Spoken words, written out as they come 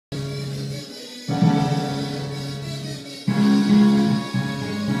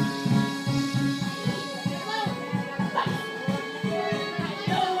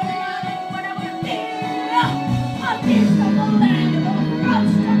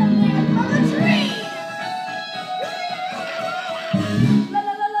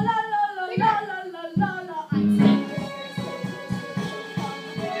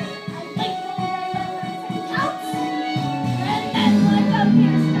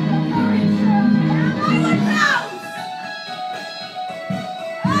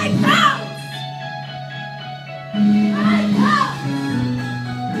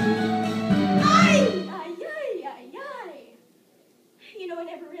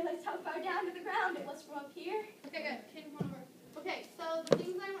realize how far down to the ground it was from up here. Okay, good. Okay, one more. Okay, so the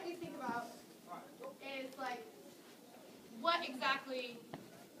things I want you to think about is like what exactly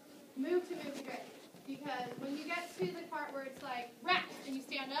move to move the grade. Because when you get to the part where it's like rest and you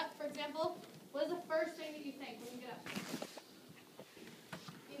stand up, for example, what is the first thing that you think when you get up?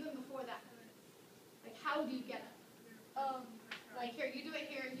 Even before that. Like, how do you get up? Like here, you do it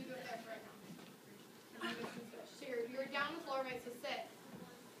here and you do it there for right now. And you can switch. So you're down on the floor, right? So sit.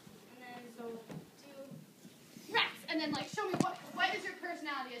 And then so do rest. And then like show me what is your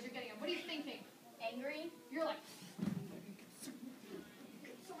personality as you're getting up? What are you thinking? Angry. You're like.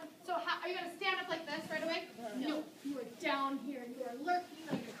 So how, are you going to stand up like this right away? No. You are down here. You are lurking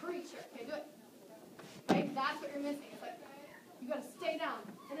like a creature. Okay, do it. Okay, that's what you're missing. It's like, you got to stay down.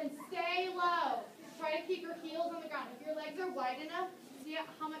 And then stay low. Try to keep your heels on the ground. If your legs are wide enough, see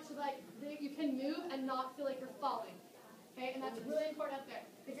how much like you can move and not feel like you're falling. Okay, and that's really important up there.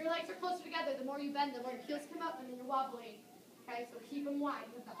 If your legs are closer together, the more you bend, the more your heels come up, and then you're wobbling. Okay, so keep them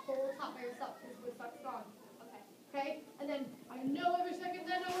wide. With that whole top by yourself. This is what's strong. Okay, and then I know every second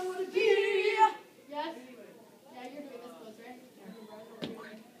then I want to be. Yes? Yeah, you're doing this pose, right?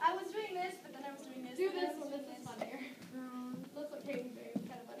 I was doing this, but then I was doing this. Do this one. This is funnier. That's what Peyton's doing. It's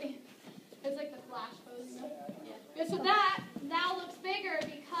kind of funny. It's like the flash pose, you know? Yeah. So that now looks bigger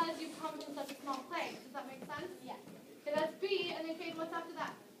because you've come from such a small place. Does that make sense? Yeah. Okay, that's B, and then Peyton, what's after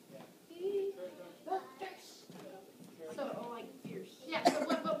that? B. Fierce. So, like fierce. Yeah. So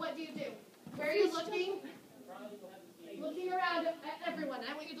what do you do? Where are you looking? Looking around at everyone.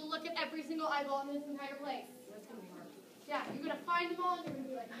 I want you to look at every single eyeball in this entire place. That's going to be hard. Yeah, you're going to find them all and you're going to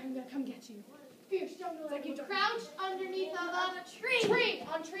be like, I'm going to come get you. Fierce, don't know. Like you crouch underneath of a tree.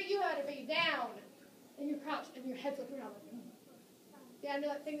 On tree, you had to be down. And you crouch and your head's looking around. Like, yeah, I know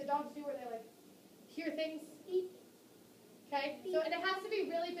that thing that dogs do where they like hear things. Okay? So, and it has to be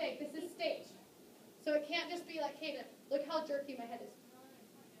really big. This is staged. So it can't just be like, hey, look how jerky my head is.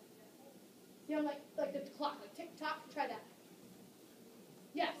 You know, like the clock, like tick-tock, try that.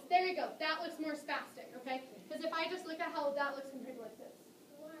 Yes, there you go. That looks more spastic, okay? Because if I just look at how that looks compared to like this.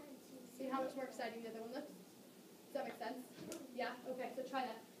 See how much more exciting the other one looks? Does that make sense? Yeah? Okay, so try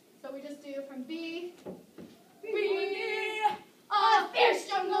that. So we just do from B. A fierce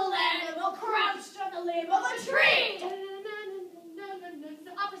jungle animal crouched on the limb of a tree.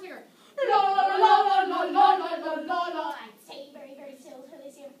 Opposite singer. La la la la la la la la la. Say very, very still until they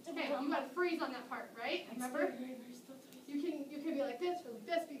see him. Okay, you got to freeze on that part, right? Remember? You can be like this or like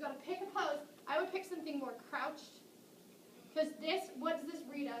this, but you got to pick a pose. I would pick something more crouched. Because this, what does this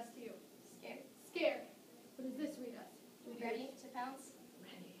read as to you? Scared. Scared. What does this read as? Ready to pounce?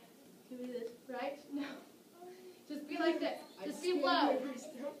 Ready. Can we do this? Right? No. Just be like this. Just be low.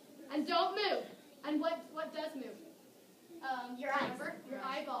 And don't move. And what does move? Your eyes. Remember? Your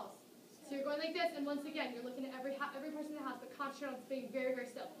eyeballs. So you're going like this, and once again, you're looking at every person in the house, but concentrate on being very,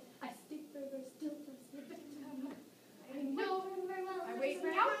 very still. I stay very, very still to slip it down. I know very well. I wait for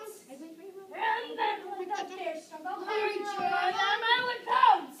pounce. I wait for you. And then with that fierce jungle creature, I would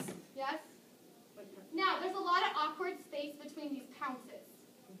pounce. Yes? Now, there's a lot of awkward space between these pounces.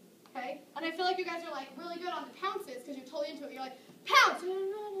 Okay? And I feel like you guys are like really good on the pounces because you're totally into it. You're like, pounce!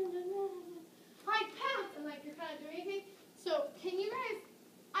 I pounce! And like you're kind of doing anything. So, can you guys,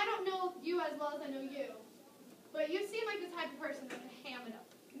 I don't know you as well as I know you, but you seem like the type of person that can ham it up.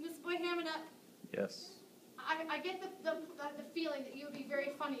 Can this boy ham it up? Yes. I get the feeling that you would be very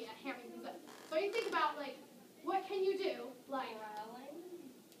funny at hamming things up. So you think about, like, what can you do? Like,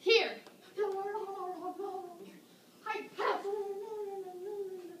 here.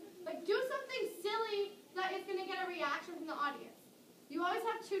 Like, do something silly that is going to get a reaction from the audience. You always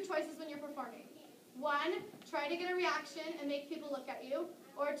have two choices when you're performing. One, try to get a reaction and make people look at you.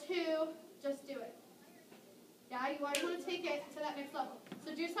 Or two, just do it. Yeah, you always want to take it to that next level.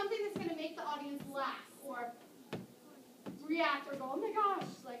 So do something that's going to make the audience laugh or react or go, oh my gosh,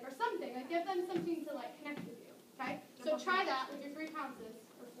 like, or something. Like, give them something to, like, connect with you. Okay? So try that with your 3 pounces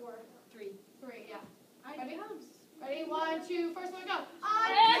or 4. 3. 3, yeah. Ready? Ready? 1, 2, first one, go.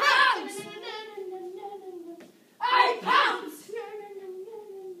 I pounce! I pounce!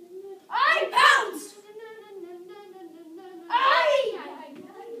 I pounce!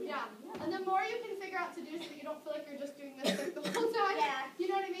 Yeah. And the more you can figure out to do so that you don't feel like you're just doing this like, the whole time. Yeah. You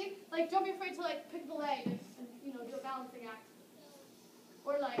know what I mean? Like, don't be afraid to, like, pick the leg and you know, do a balancing act.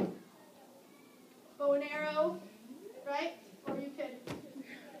 Or, like, bow and arrow, right? Or you could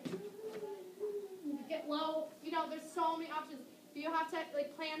get low. You know, there's so many options. But you have to,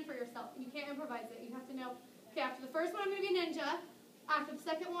 like, plan for yourself. You can't improvise it. You have to know, okay, after the first one, I'm going to be a ninja. After the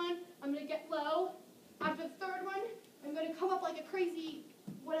second one, I'm going to get low. After the third one, I'm going to come up like a crazy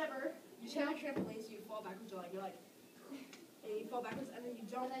whatever. You stand on a trampoline, so you fall backwards, and you fall backwards, and then you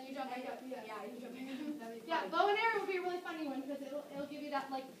jump. And then you jump back up. Yeah, you jump back up. Yeah, bow and arrow would be a really funny one because it'll give you that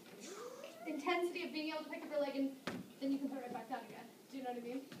like intensity of being able to pick up your leg and then you can put it right back down again. Do you know what I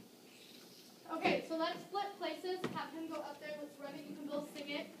mean? Okay, so let's split places. Have him go up there. Let's run it. You can both sing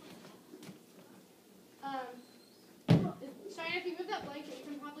it. Cheyenne, if you move that blanket, you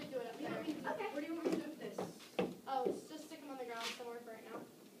can probably do it up there. Okay. Where do you want me to move this? Oh, just stick them on the ground somewhere for right now.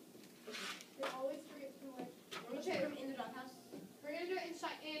 They always forget to like. Okay. Put them in the doghouse. We're gonna do it in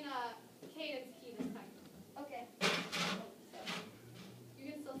Caden's key this time. Okay. So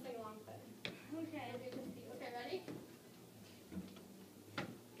you can still sing along, but Okay. we'll do this key. Okay, ready?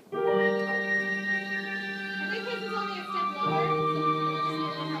 I think this is only a step lower, so you can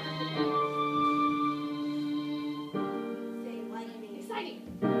just know how to do it. Say like me. Exciting.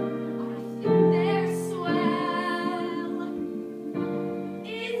 I think they're swell.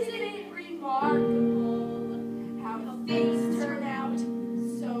 Isn't it remarkable how things turn out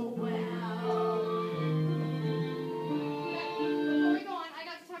so well? Before we go on, I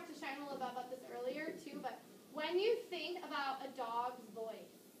got to talk to Cheyenne a little bit about this earlier too, but when you think about a dog's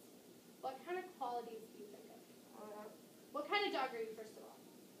voice, what kind of qualities do you think of? What kind of dog are you, first of all?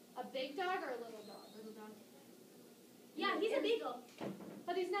 A big dog or a little dog? Little dog. Yeah, he's a beagle.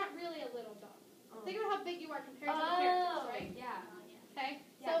 But he's not really a little dog. Oh. Think about how big you are compared to the characters, right? Yeah. Okay?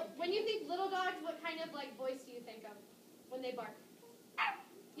 Yeah. So when you think little dogs, what kind of like voice do you think of when they bark?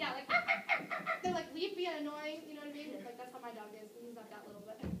 Yeah, like they're like leapy and annoying, you know what I mean? Like that's how my dog is. He's not that little,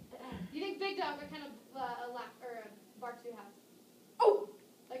 but you think big dog, what kind of bark do you have? Oh!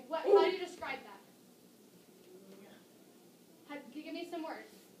 Like what? How do you describe that? Can you give me some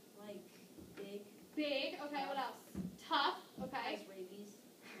words? Like big. Big. Okay. What else? Tough. Okay. Has rabies.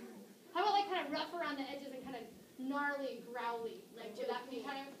 How about like kind of rough around the edges and kind of gnarly and growly? Like would that be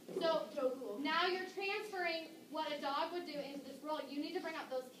kind of so? Cool. Now you're transferring what a dog would do into this role. You need to bring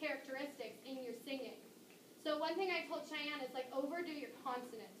out those characteristics in your singing. So one thing I told Cheyenne is like overdo your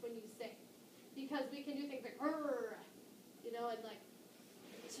consonants when you sing, because we can do things like you know, and like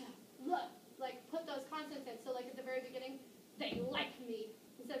put those consonants in. So like at the very beginning, they like me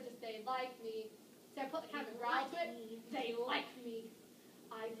instead of just they like me. So I put kind of a growl to it. They like me.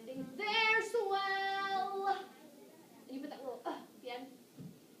 I think they're swell. And you put that little at the end.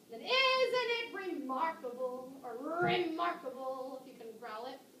 Then isn't it remarkable or remarkable if you can growl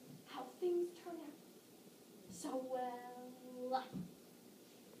it, how things turn out so well.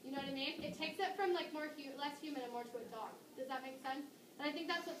 You know what I mean? It takes it from like less human and more to a dog. Does that make sense? And I think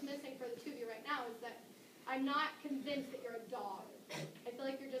that's what's missing for the two of you right now is that I'm not convinced that you're a dog. I feel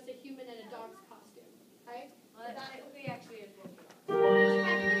like you're just a human in a dog's costume. Right? Well, that would be actually a book.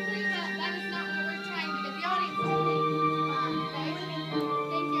 Technically, that is not what we're trying to get the audience to think. Okay?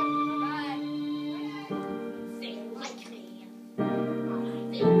 Thank you. Bye. They like me. I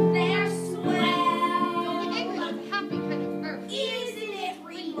think they're swell. Don't look angry. That's a happy kind of verb. Isn't it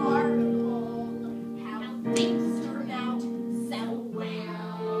remarkable how things turn out so well?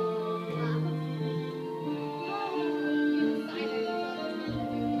 You decided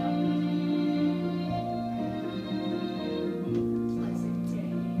Pleasant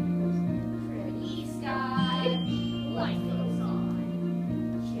day, pretty sky, life goes on.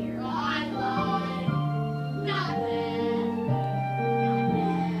 Here I lie, not bad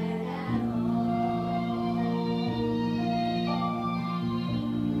at all.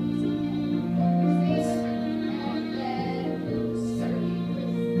 Sturdy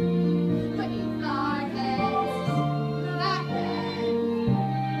with beneath our heads, not bad at all.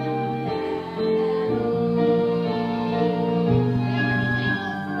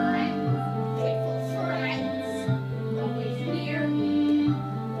 Faithful friends, always near me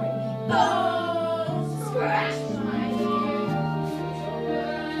when we both scratch my ear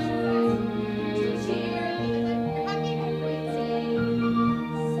to cheer me every day.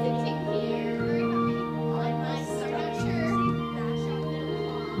 Sitting here on my structure, bashing their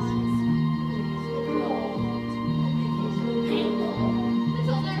claws, cold,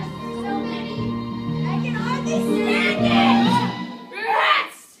 until there's so many, I can hardly stand it.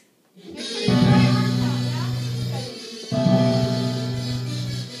 Rats! Make sure you put your arms out, yeah?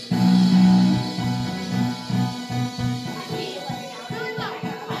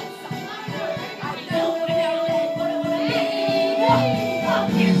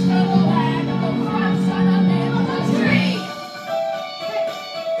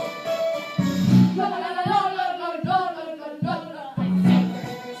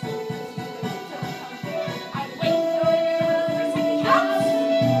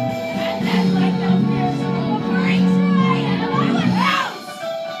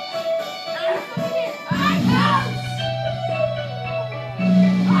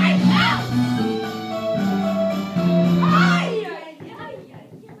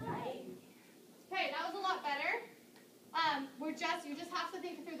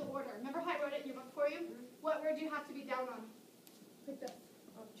 what word do you have to be down on? Like this.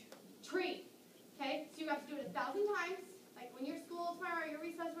 Tree. Okay? So you have to do it 1,000 times. Like when you're school tomorrow or your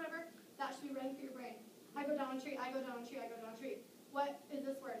recess, whatever, that should be running through your brain. I go down a tree, I go down a tree, I go down a tree. What is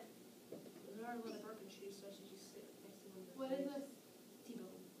this word? What is this?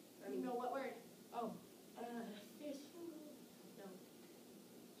 No, what word? Fish.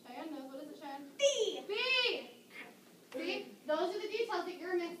 Cheyenne knows. What is it, Cheyenne? Bee. Bee! See? Those are the details that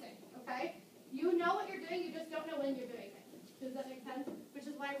you're missing, okay? You know what you're doing, you just don't know when you're doing it. Does that make sense? Which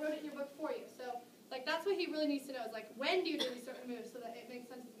is why I wrote it in your book for you. So, like, that's what he really needs to know is, like, when do you do these certain moves so that it makes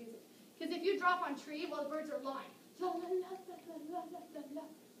sense with music? Because if you drop on tree, well, the birds are lying.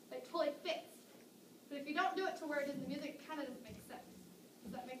 Like, totally fits. But if you don't do it to where it is in the music, it kind of doesn't make sense.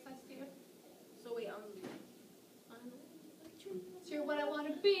 Does that make sense to you? So wait, So you're what I want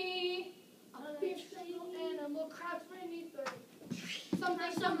to be. A fierce little animal crouched beneath the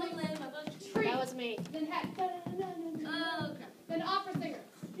something. Tree. that was me. Then head. Oh, okay. Then opera singer.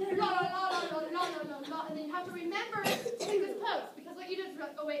 La la la la la la la la. And then you have to remember to do this pose. Because what you do is you're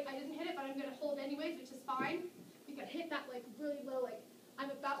like, oh wait, I didn't hit it, but I'm going to hold anyways, which is fine. You can hit that like really low, like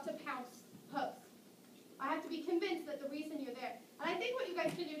I'm about to pounce pose. I have to be convinced that the reason you're there. And I think what you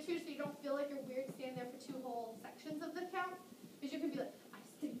guys can do too, so you don't feel like you're weird standing there for 2 whole sections of the count, is you can be like, I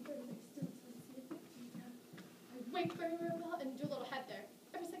stand very still to see the I wink very well, and do a little head there.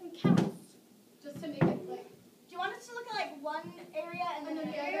 Every second counts. Just to make it like. Do you want us to look at like one area and then the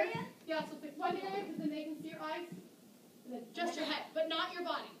another area? Yeah, so it's like one area, because then they can see your eyes. And then just your head, but not your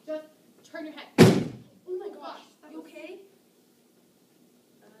body. Just turn your head. Oh my gosh. You okay?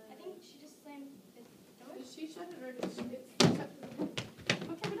 I think she just slammed the door. Did she shut it or did she shut it?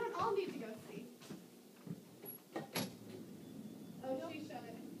 Okay, we don't all need to go see. Oh, she shut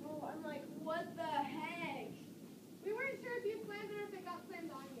it. Oh, I'm like, what the heck? We weren't sure if you slammed it or if it got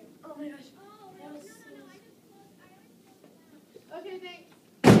slammed on you. Oh my gosh. Oh, That was Okay, thanks.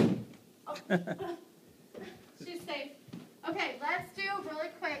 She's safe. Okay, let's do really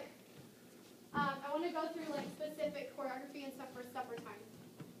quick. I want to go through like specific choreography and stuff for supper time.